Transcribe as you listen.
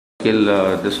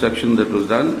destruction that was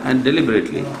done, and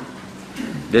deliberately,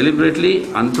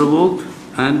 unprovoked,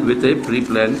 and with a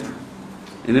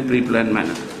in a pre-planned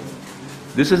manner.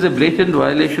 This is a blatant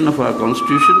violation of our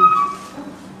constitution,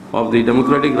 of the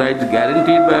democratic rights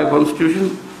guaranteed by our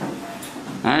constitution,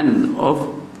 and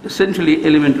of essentially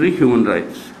elementary human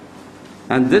rights.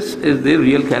 And this is the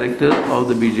real character of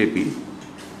the BJP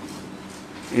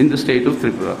in the state of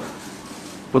Tripura.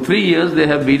 For 3 years they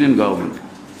have been in government.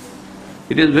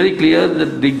 It is very clear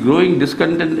that the growing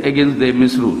discontent against their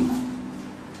misrule,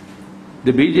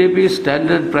 the BJP's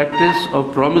standard practice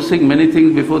of promising many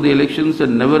things before the elections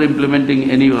and never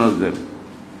implementing any one of them,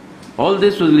 all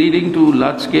this was leading to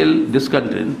large-scale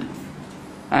discontent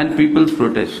and people's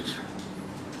protests.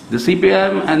 The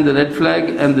CPIM and the Red Flag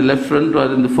and the Left Front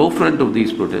are in the forefront of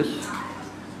these protests.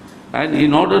 And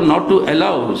in order not to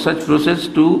allow such process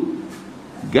to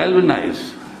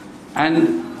galvanize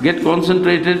and get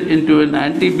concentrated into an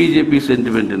anti-BJP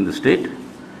sentiment in the state,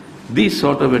 these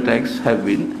sort of attacks have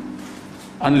been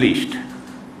unleashed.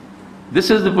 This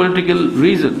is the political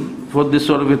reason for this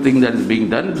sort of a thing that is being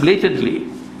done, blatantly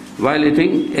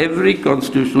violating every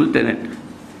constitutional tenet.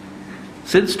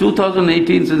 Since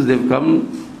 2018, since they've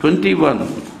come, 21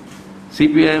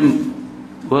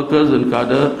 CPIM workers and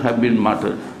cadre have been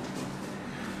martyred.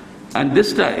 And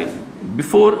this time,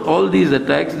 before all these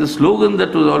attacks, the slogan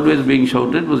that was always being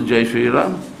shouted was Jai Shri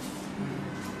Ram.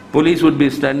 Police would be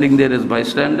standing there as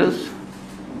bystanders,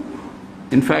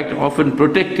 in fact often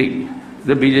protecting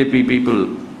the BJP people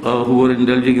who were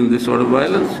indulging in this sort of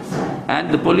violence,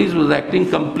 and the police was acting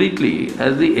completely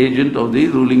as the agent of the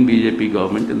ruling BJP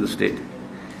government in the state.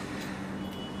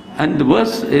 And the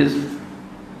worst is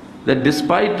that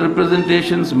despite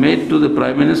representations made to the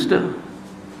Prime Minister,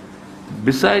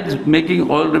 besides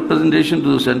making all representation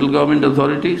to the central government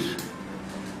authorities,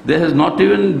 there has not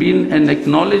even been an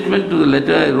acknowledgement to the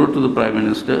letter I wrote to the Prime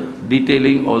Minister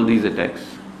detailing all these attacks.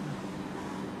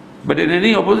 But in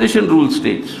any opposition-ruled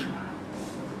states,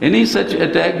 any such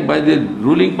attack by the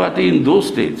ruling party in those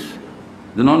states,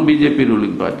 the non-BJP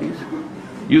ruling parties,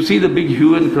 you see the big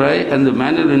hue and cry and the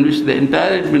manner in which the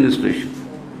entire administration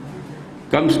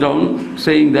comes down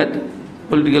saying that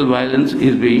political violence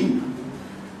is being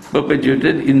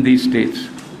perpetuated in these states.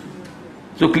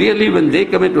 So clearly when they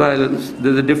commit violence,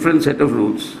 there's a different set of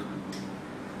rules.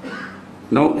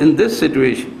 Now in this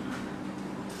situation,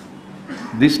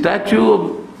 the statue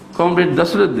of Comrade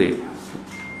Dasarath Dey,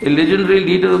 a legendary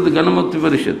leader of the Ganamukti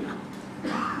Parishad,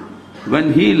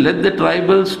 when he led the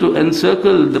tribals to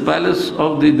encircle the palace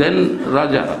of the then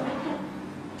Raja,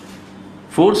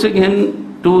 forcing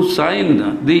him to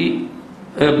sign the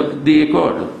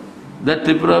accord that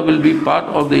Tripura will be part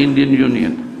of the Indian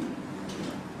Union.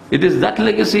 It is that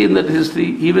legacy in that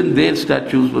history, even their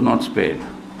statues were not spared.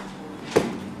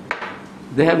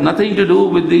 They have nothing to do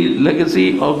with the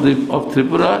legacy of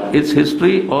Tripura, its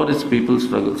history or its people's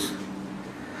struggles.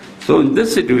 So in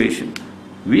this situation,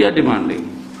 we are demanding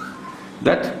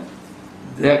that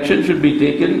the action should be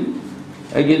taken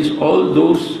against all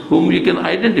those whom we can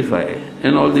identify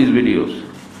in all these videos.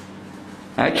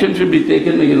 Action should be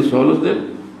taken against all of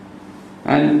them,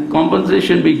 and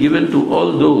compensation be given to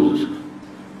all those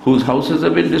whose houses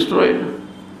have been destroyed,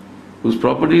 whose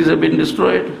properties have been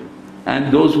destroyed,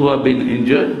 and those who have been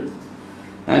injured,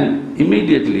 and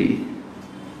immediately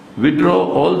withdraw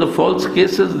all the false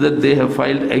cases that they have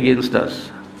filed against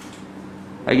us,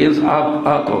 against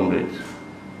our comrades.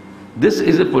 This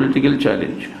is a political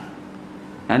challenge,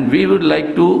 and we would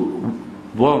like to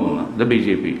warn the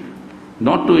BJP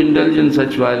not to indulge in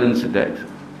such violence attacks.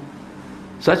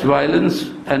 Such violence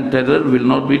and terror will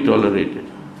not be tolerated.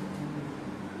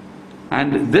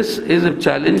 And this is a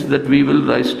challenge that we will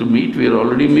rise to meet. We are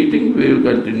already meeting. We will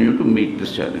continue to meet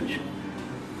this challenge.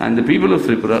 And the people of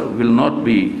Tripura will not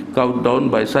be cowed down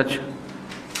by such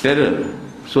terror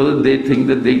so that they think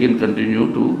that they can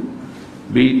continue to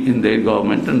be in their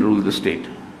government and rule the state.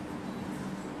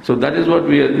 So that is what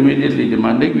we are immediately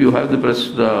demanding. You have the press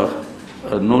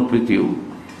note with you.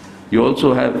 You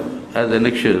also have, as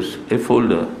annexures, a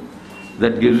folder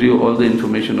that gives you all the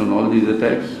information on all these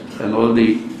attacks and all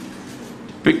the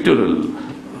pictorial,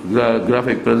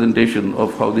 graphic presentation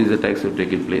of how these attacks have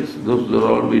taken place. Those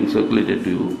are all being circulated to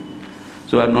you.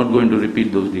 So I'm not going to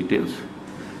repeat those details.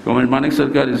 Comrade Manik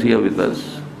Sarkar is here with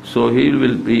us. So he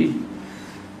will be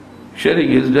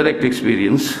sharing his direct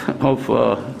experience of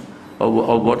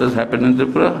what has happened in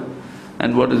Tripura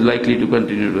and what is likely to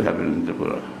continue to happen in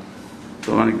Tripura.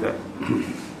 So Manik da.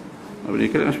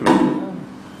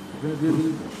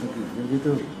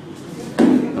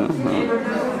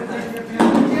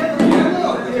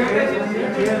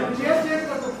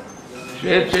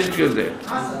 Change क्यों दे?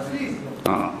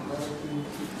 हाँ.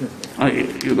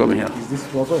 You come here. Is this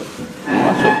proper?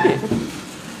 That's okay.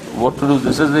 What to do?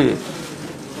 This is the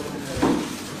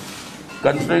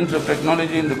constraints of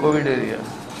technology in the COVID area.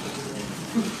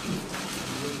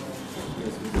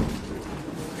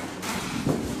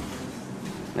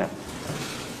 Yeah.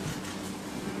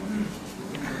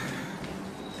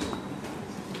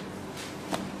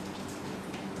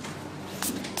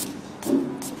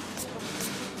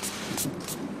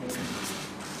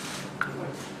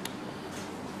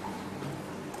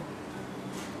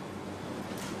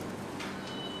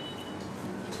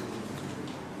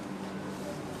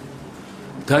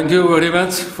 Thank you very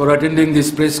much for attending this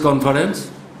press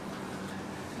conference.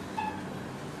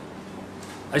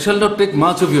 I shall not take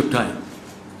much of your time.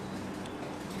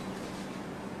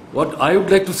 What I would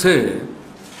like to say,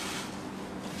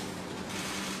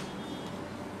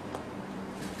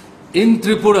 in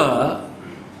Tripura,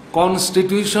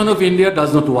 Constitution of India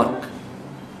does not work.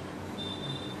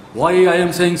 Why I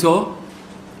am saying so?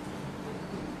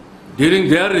 During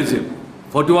their regime,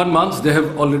 41 months they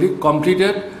have already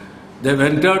completed. They have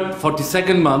entered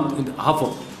 42nd month, in half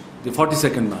of the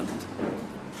 42nd month.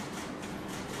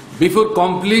 Before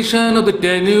completion of the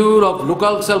tenure of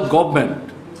local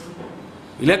self-government,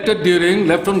 elected during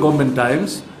left-hand government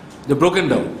times, they broken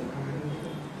down.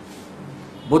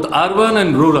 Both urban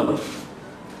and rural.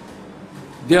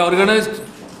 They organized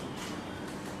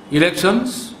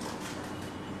elections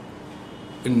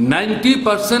in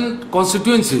 90%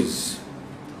 constituencies.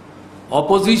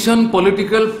 Opposition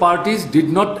political parties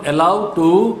did not allow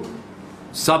to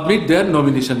submit their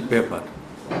nomination paper.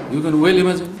 You can well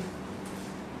imagine.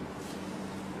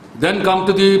 Then come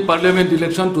to the parliament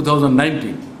election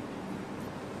 2019.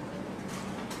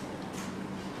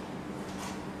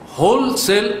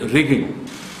 Wholesale rigging.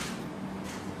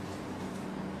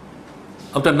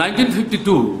 After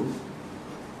 1952,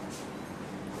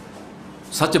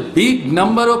 such a big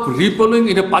number of repolling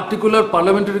in a particular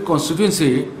parliamentary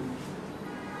constituency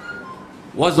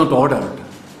was not ordered.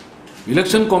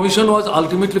 Election Commission was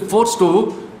ultimately forced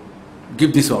to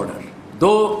give this order.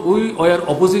 Though we were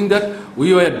opposing that,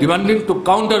 we were demanding to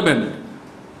countermand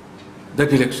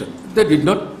that election. They did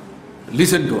not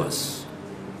listen to us.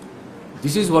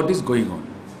 This is what is going on.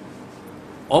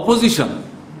 Opposition,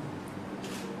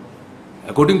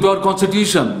 according to our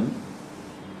constitution,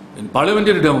 in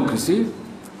parliamentary democracy,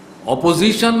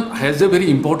 opposition has a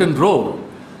very important role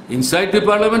inside the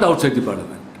parliament, outside the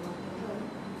parliament.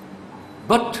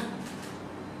 But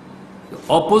the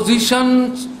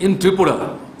opposition in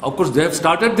Tripura, of course, they have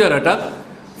started their attack,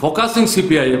 focusing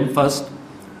CPIM first,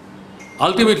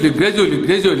 ultimately,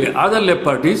 gradually, other left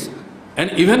parties,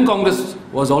 and even Congress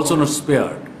was also not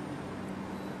spared.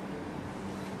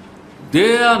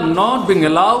 They are not being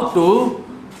allowed to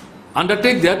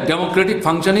undertake their democratic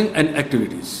functioning and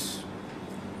activities.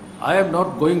 I am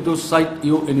not going to cite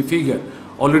you any figure.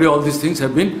 Already all these things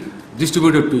have been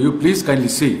distributed to you. Please kindly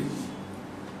see.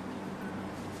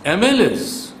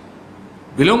 MLAs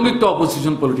belonging to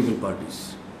opposition political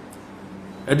parties.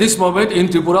 At this moment in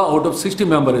Tripura, out of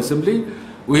 60-member assembly,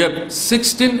 we have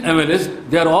 16 MLAs.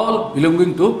 They are all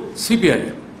belonging to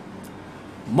CPIM.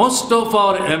 Most of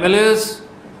our MLAs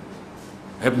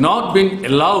have not been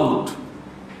allowed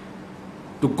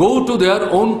to go to their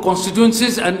own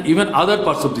constituencies and even other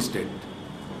parts of the state,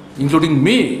 including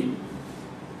me.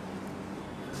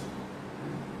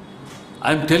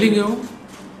 I am telling you,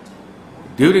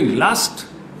 during last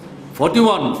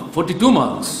 42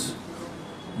 months,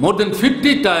 more than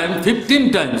 15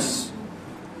 times,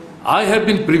 I have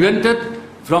been prevented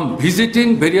from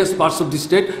visiting various parts of the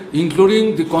state,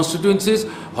 including the constituencies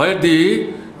where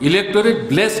the electorate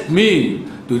blessed me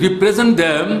to represent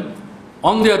them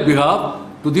on their behalf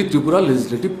to the Tripura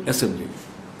Legislative Assembly.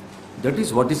 That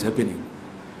is what is happening.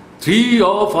 3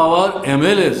 of our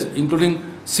MLAs, including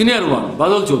senior one,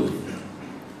 Badal Chaudhary,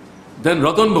 then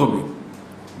Ratan Bhumi,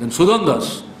 then Sudan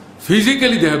Das,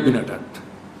 physically they have been attacked.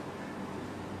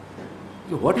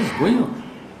 So what is going on?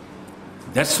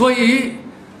 That's why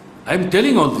I am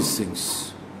telling all these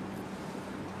things.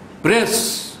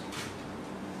 Press,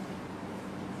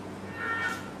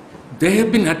 they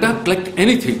have been attacked like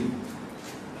anything.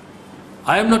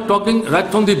 I am not talking right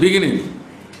from the beginning.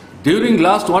 During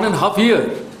last 1.5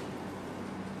 years,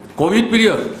 COVID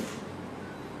period,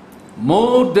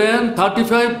 more than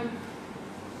 35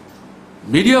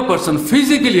 media persons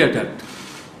physically attacked.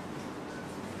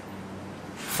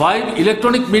 5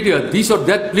 electronic media, this or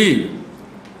that plea,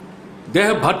 they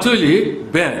have virtually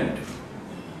banned.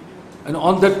 And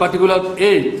on that particular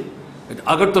 8th, at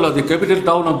Agartala, the capital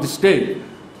town of the state,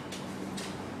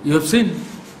 you have seen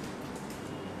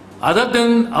Other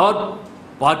than our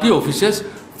party offices,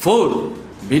 4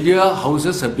 media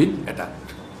houses have been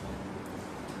attacked.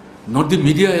 Not the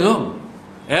media alone,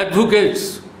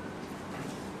 advocates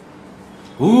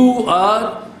who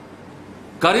are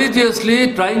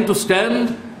courageously trying to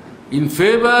stand in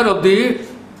favor of the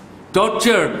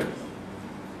tortured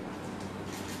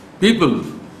people,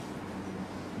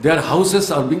 their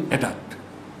houses are being attacked,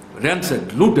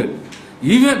 ransacked, looted.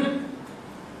 Even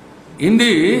in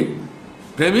the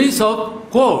premise of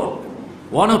court,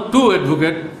 1 or 2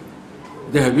 advocates,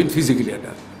 they have been physically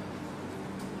attacked.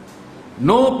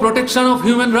 No protection of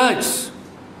human rights.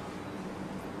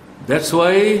 That's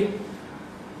why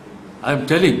I am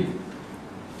telling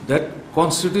that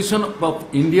Constitution of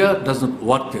India does not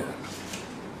work there.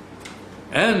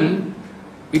 And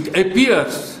it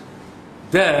appears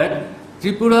that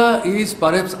Tripura is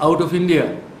perhaps out of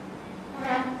India.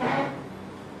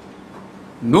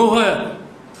 Nowhere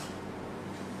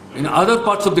in other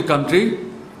parts of the country,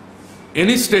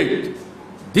 any state,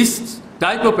 this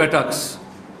type of attacks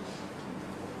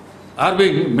are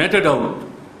being meted out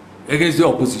against the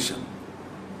opposition.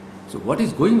 So what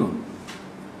is going on?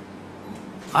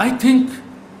 I think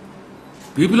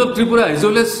people of Tripura, as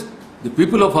well as the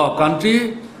people of our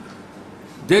country,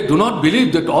 they do not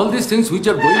believe that all these things which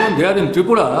are going on there in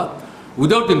Tripura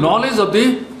without the knowledge of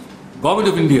the government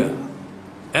of India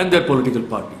and their political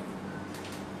party.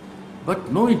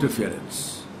 But no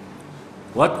interference.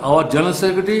 What our General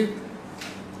Secretary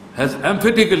has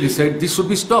emphatically said, this should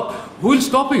be stopped. Who will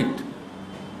stop it?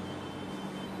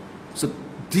 So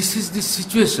this is the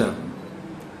situation.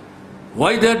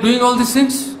 Why they are doing all these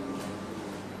things?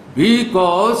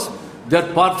 Because their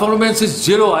performance is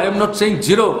zero. I am not saying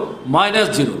zero,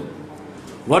 -0.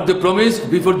 What they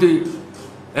promised before the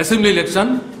assembly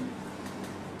election,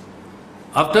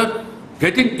 after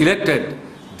getting elected,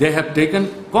 they have taken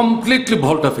completely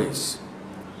volte-face.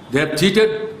 They have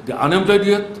cheated the unemployed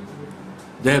youth.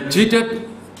 They have cheated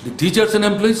the teachers and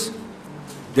employees.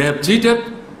 They have cheated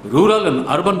rural and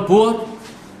urban poor.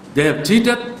 They have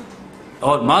cheated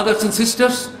our mothers and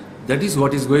sisters. That is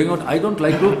what is going on. I don't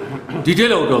like to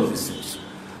detail out all these things.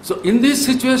 So in this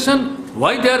situation,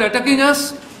 why they are attacking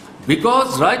us?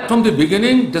 Because right from the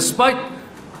beginning, despite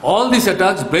all these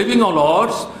attacks, braving all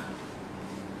odds,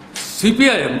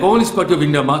 CPIM, Communist Party of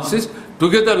India Marxist,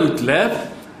 together with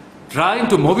left, trying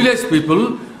to mobilize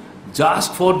people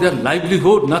just for their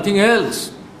livelihood, nothing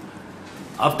else.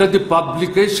 After the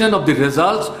publication of the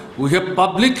results, we have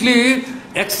publicly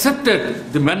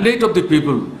accepted the mandate of the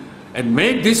people and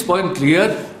made this point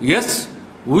clear. Yes,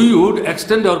 we would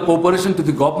extend our cooperation to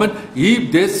the government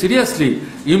if they seriously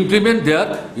implement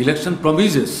their election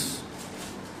promises.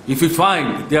 If we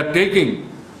find they are taking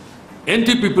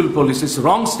anti-people policies,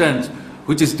 wrong stance,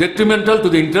 which is detrimental to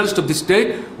the interest of the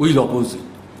state, we will oppose it.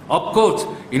 Of course,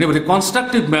 in a very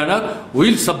constructive manner,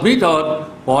 we will submit our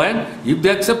point. If they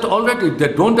accept, all right. If they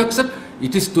don't accept,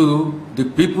 it is to the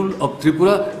people of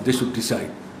Tripura, they should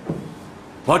decide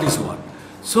what is what.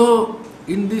 So,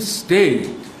 in this state,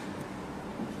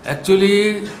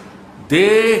 actually,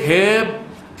 they have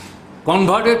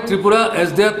converted Tripura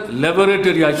as their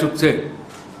laboratory, I should say.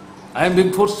 I am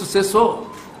being forced to say so.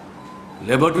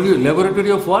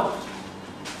 Laboratory of what?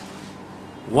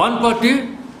 One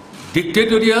party,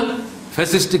 dictatorial,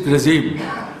 fascistic regime.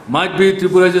 Might be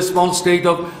Tripura is a small state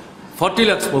of 40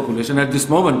 lakhs population at this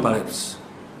moment, perhaps.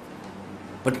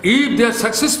 But if they are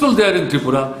successful there in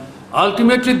Tripura,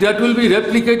 ultimately that will be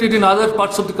replicated in other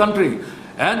parts of the country.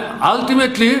 And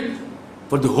ultimately,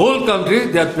 for the whole country,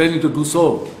 they are planning to do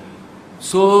so.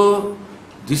 So,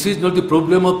 this is not the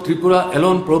problem of Tripura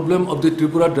alone, problem of the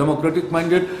Tripura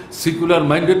democratic-minded,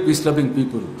 secular-minded, peace-loving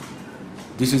people.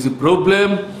 This is the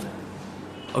problem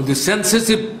of the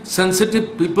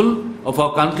sensitive people of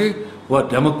our country who are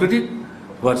democratic,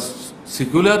 who are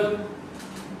secular,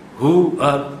 who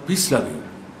are peace-loving,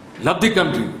 love the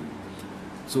country.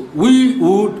 So we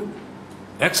would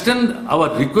extend our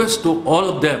request to all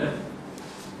of them.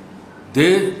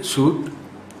 They should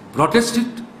protest it,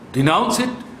 denounce it,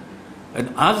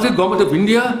 and ask the government of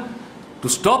India to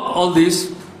stop all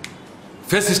these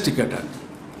fascistic attacks.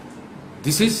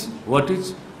 This is what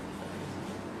is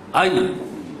I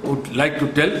would like to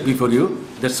tell before you,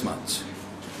 that's much.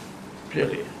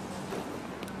 Really.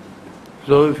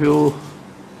 So if you,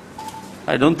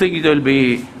 I don't think there will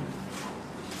be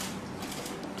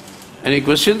any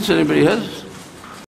questions anybody has?